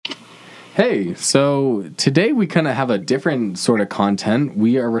Hey, so today we kind of have a different sort of content.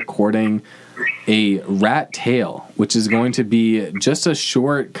 We are recording a rat tale, which is going to be just a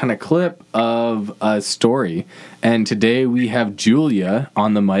short kind of clip of a story. And today we have Julia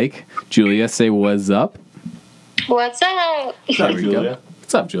on the mic. Julia, say what's up. What's up? There we go.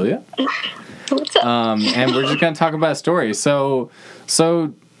 What's up, Julia? What's up? And we're just going to talk about a story. So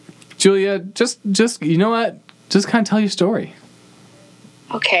Julia, just you know what? Just kind of tell your story.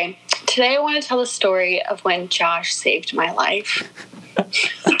 Okay. Today I want to tell the story of when Josh saved my life.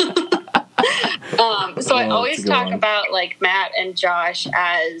 So I always talk about like Matt and Josh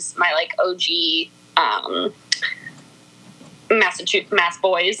as my like OG Mass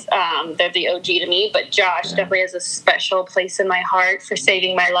boys. They're the OG to me, but Josh definitely has a special place in my heart for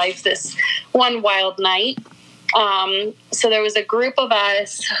saving my life this one wild night. So there was a group of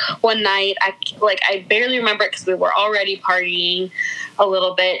us one night. I barely remember it because we were already partying a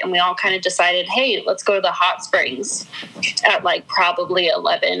little bit, and we all kind of decided, hey, let's go to the hot springs at like probably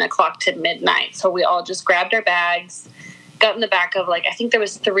 11 o'clock to midnight. So we all just grabbed our bags, got in the back of like, I think there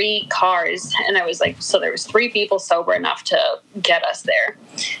was 3 cars, and I was like, so there was 3 people sober enough to get us there.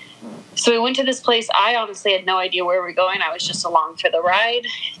 So we went to this place. I honestly had no idea where we were going. I was just along for the ride,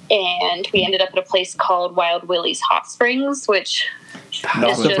 and we ended up at a place called Wild Willie's Hot Springs, which Not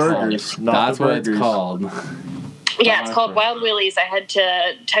is the just burgers. Not That's the what burgers. it's called. yeah, it's called Wild Willie's. I had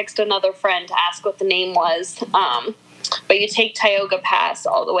to text another friend to ask what the name was. But you take Tioga Pass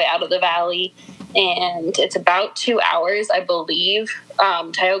all the way out of the valley, and it's about 2 hours, I believe.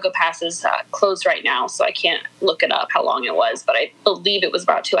 Tioga Pass is closed right now, so I can't look it up how long it was, but I believe it was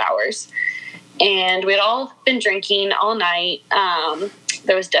about 2 hours. And we'd all been drinking all night.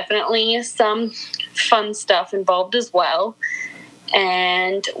 There was definitely some fun stuff involved as well.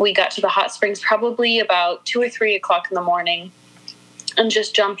 And we got to the hot springs probably about 2 or 3 o'clock in the morning and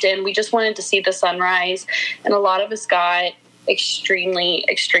just jumped in. We just wanted to see the sunrise, and a lot of us got extremely,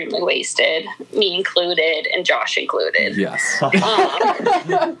 extremely wasted, me included and Josh included. Yes.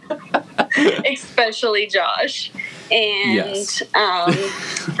 Especially Josh. And Yes.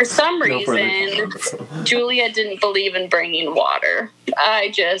 For some No further reason, Julia didn't believe in bringing water. I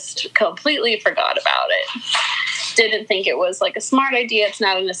just completely forgot about it. Didn't think it was like a smart idea. It's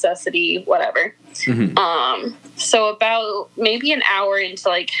not a necessity, whatever. Mm-hmm. So about maybe an hour into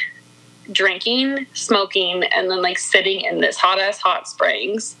like drinking, smoking, and then like sitting in this hot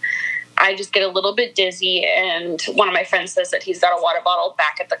springs, I just get a little bit dizzy, and one of my friends says that he's got a water bottle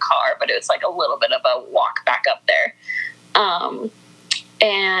back at the car, but it was like a little bit of a walk back up there.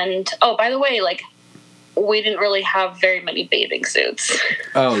 And oh, by the way, like we didn't really have very many bathing suits.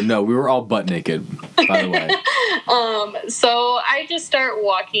 Oh no, we were all butt naked, by the way. So I just start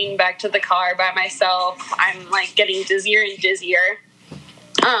walking back to the car by myself. I'm like getting dizzier and dizzier.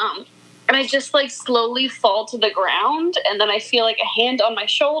 And I just like slowly fall to the ground, and then I feel like a hand on my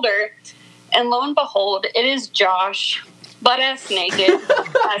shoulder, and lo and behold, it is Josh, butt-ass naked,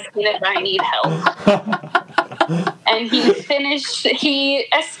 asking if I need help. And he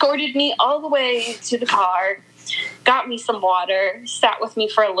escorted me all the way to the car, got me some water, sat with me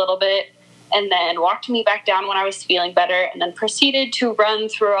for a little bit, and then walked me back down when I was feeling better, and then proceeded to run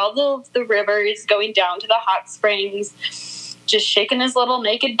through all the rivers, going down to the hot springs, just shaking his little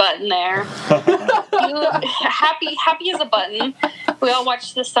naked button there. happy as a button. We all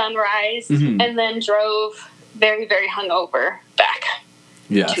watched the sunrise, and then drove very, very hungover back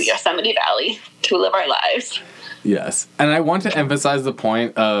to Yosemite Valley to live our lives. Yes. And I want to emphasize the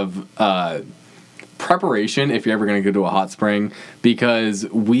point of preparation if you're ever going to go to a hot spring, because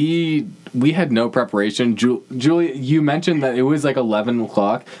we had no preparation. Julia, you mentioned that it was like 11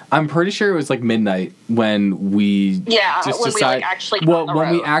 o'clock. I'm pretty sure it was like midnight when we decided.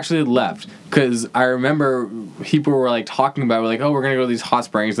 We actually left, because I remember people were like talking about, like, oh, we're going to go to these hot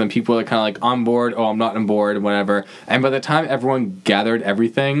springs, and people are kind of like on board, oh, I'm not on board, whatever. And by the time everyone gathered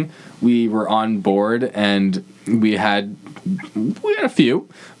everything, we were on board, and we had a few,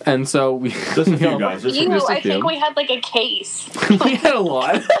 and so we just a few guys. I think we had like a case. We had a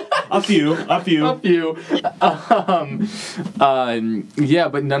lot. a few. Yeah,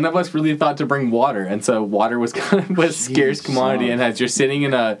 but none of us really thought to bring water, and so water was kind of a scarce commodity. And as you're sitting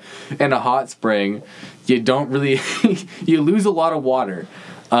in a hot spring, you don't really you lose a lot of water.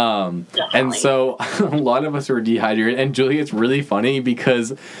 And so a lot of us were dehydrated. And Julia, it's really funny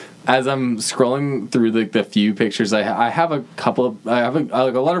because as I'm scrolling through the few pictures I have a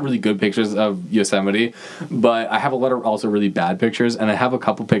lot of really good pictures of Yosemite, but I have a lot of also really bad pictures, and I have a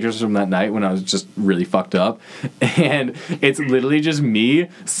couple pictures from that night when I was just really fucked up, and it's literally just me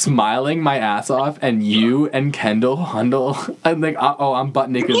smiling my ass off, and you and Kendall Hundle, and like, I'm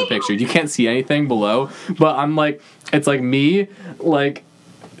butt naked in the picture. You can't see anything below, but I'm like, it's like me, like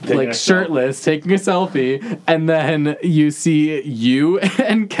shirtless, taking a selfie, and then you see you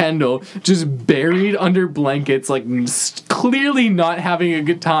and Kendall just buried under blankets, like clearly not having a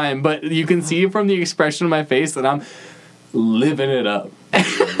good time, but you can see from the expression on my face that I'm living it up.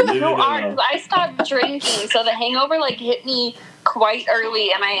 I stopped drinking, so the hangover like hit me quite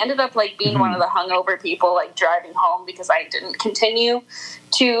early, and I ended up like being one of the hungover people, like driving home because I didn't continue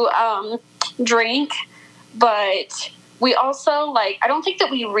to drink. But we also, like, I don't think that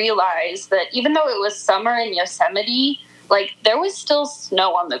we realized that even though it was summer in Yosemite, like, there was still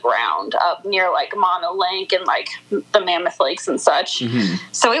snow on the ground up near, like, Mono Lake and, like, the Mammoth Lakes and such. Mm-hmm.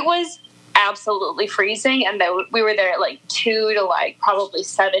 So it was absolutely freezing, and we were there at, like, 2 to, like, probably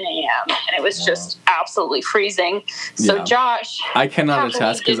 7 a.m., and it was just absolutely freezing. So Josh... I cannot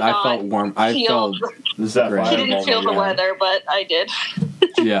attest because I felt warm. I felt... He didn't feel the weather, but I did.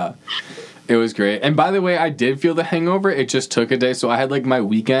 Yeah. It was great. And by the way, I did feel the hangover. It just took a day. So I had like my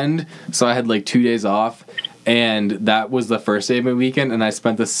weekend. So I had like 2 days off. And that was the first day of my weekend. And I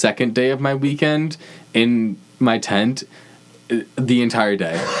spent the second day of my weekend in my tent the entire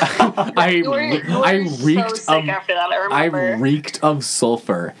day. I reeked of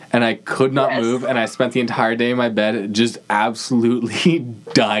sulfur. And I could not move. And I spent the entire day in my bed just absolutely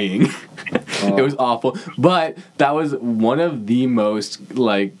dying. It was awful. But that was one of the most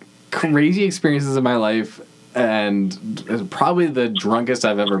like crazy experiences of my life, and probably the drunkest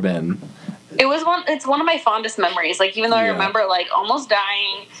I've ever been. It's one of my fondest memories. Like, even though I remember like almost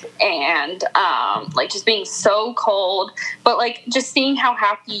dying and like just being so cold, but like just seeing how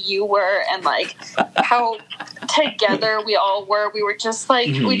happy you were and like how together we all were. We were just like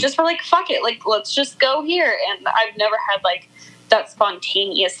we just were like, fuck it, like let's just go here. And I've never had like that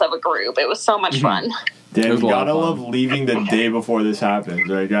spontaneous of a group. It was so much fun. Damn, you gotta love leaving the day before this happens,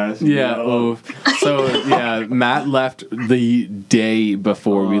 right, guys? Yeah. So, Matt left the day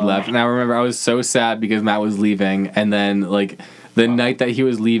before we left. And I remember I was so sad because Matt was leaving. And then, like, the night that he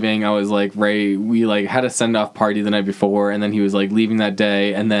was leaving, I was like, we, like, had a send-off party the night before. And then he was, like, leaving that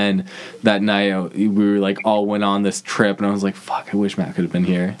day. And then that night, we were, like, all went on this trip. And I was like, fuck, I wish Matt could have been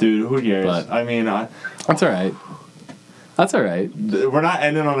here. Dude, who cares? But, I mean, that's all right. That's all right. We're not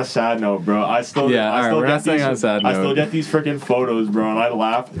ending on a sad note, bro. We're not saying on a sad note. I still get these freaking photos, bro, and I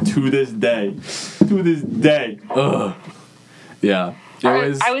laugh to this day. Ugh. Yeah.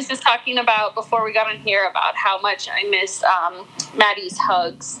 I was just talking about, before we got in here, about how much I miss Maddie's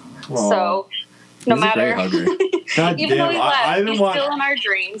hugs. Aww. So, no matter... even though he left, he's still in our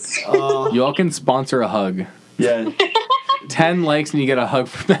dreams. You all can sponsor a hug. Yeah. 10 likes and you get a hug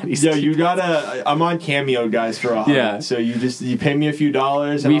from Maddie's. Yo, you gotta... I'm on Cameo, guys, for a hug. Yeah. So you pay me a few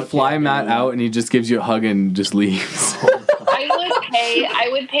dollars. We fly Matt out and he just gives you a hug and just leaves. I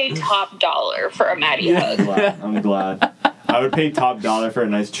would pay top dollar for a Maddie hug. I'm glad. I would pay top dollar for a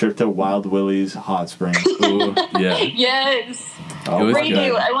nice trip to Wild Willie's Hot Springs. Ooh, yeah. Yes. Redo.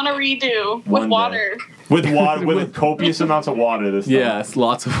 Good. I want to redo with water. With water, with copious amounts of water this time. Yes,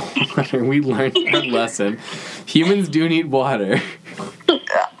 lots of water. We learned that lesson. Humans do need water.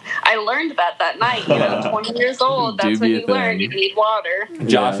 I learned that night. 20 years old. That's when you learn you need water.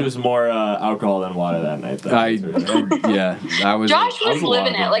 Josh was more alcohol than water that night, though. Josh was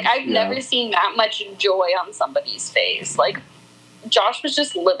living it. Like, I've never seen that much joy on somebody's face. Like, Josh was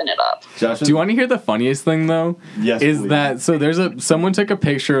just living it up. Do you want to hear the funniest thing, though? Yes, Is please. that, so someone took a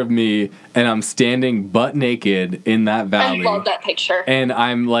picture of me, and I'm standing butt naked in that valley. I love that picture. And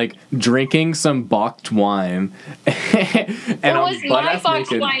I'm, like, drinking some bocked wine. And it was my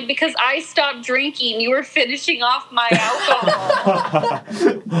bocked wine because I stopped drinking. You were finishing off my alcohol.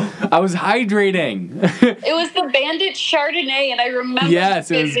 I was hydrating. It was the Bandit Chardonnay, and I remember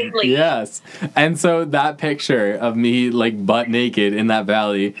vividly. Yes. And so that picture of me, like, butt naked in that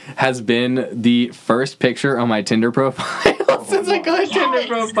valley has been the first picture on my Tinder profile since I got a Tinder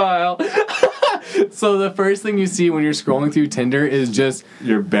profile. So the first thing you see when you're scrolling through Tinder is just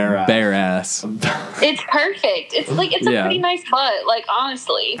your bare ass. It's perfect. It's like, it's a pretty nice butt, like,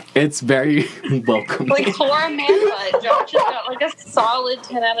 honestly. It's very welcoming. Like, for a man butt, Josh has got like a solid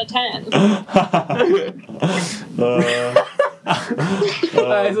 10 out of 10.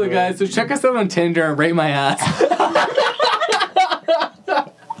 Alright, so guys, so check us out on Tinder and rate my ass.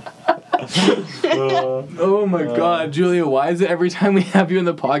 Oh my God, Julia! Why is it every time we have you in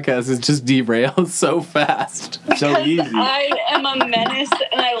the podcast, it just derails so fast? So easy. I am a menace,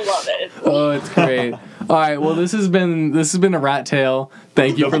 and I love it. Oh, it's great. All right, well, this has been a Rat Tale.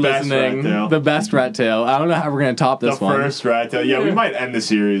 Thank you for listening. The best Rat Tale. I don't know how we're gonna top this one. The first Rat Tale. Yeah, we might end the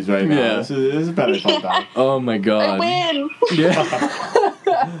series right now. Yeah. This is a better fun time. Oh my God. I win. Yeah.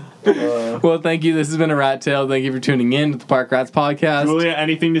 Well, thank you. This has been a Rat Tale. Thank you for tuning in to the Park Rats podcast. Julia,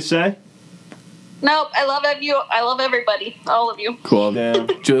 anything to say? Nope. I love you. I love everybody. All of you. Cool. Damn.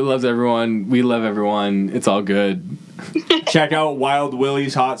 Julia loves everyone. We love everyone. It's all good. Check out Wild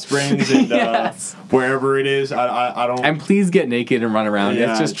Willie's Hot Springs and yes. Wherever it is. I don't. And please get naked and run around.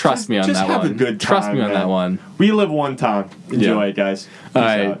 Yeah, just trust me on that one. Just have a good time. Trust me on that one. We live one time. Enjoy it, guys. All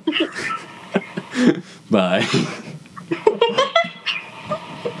right. Bye.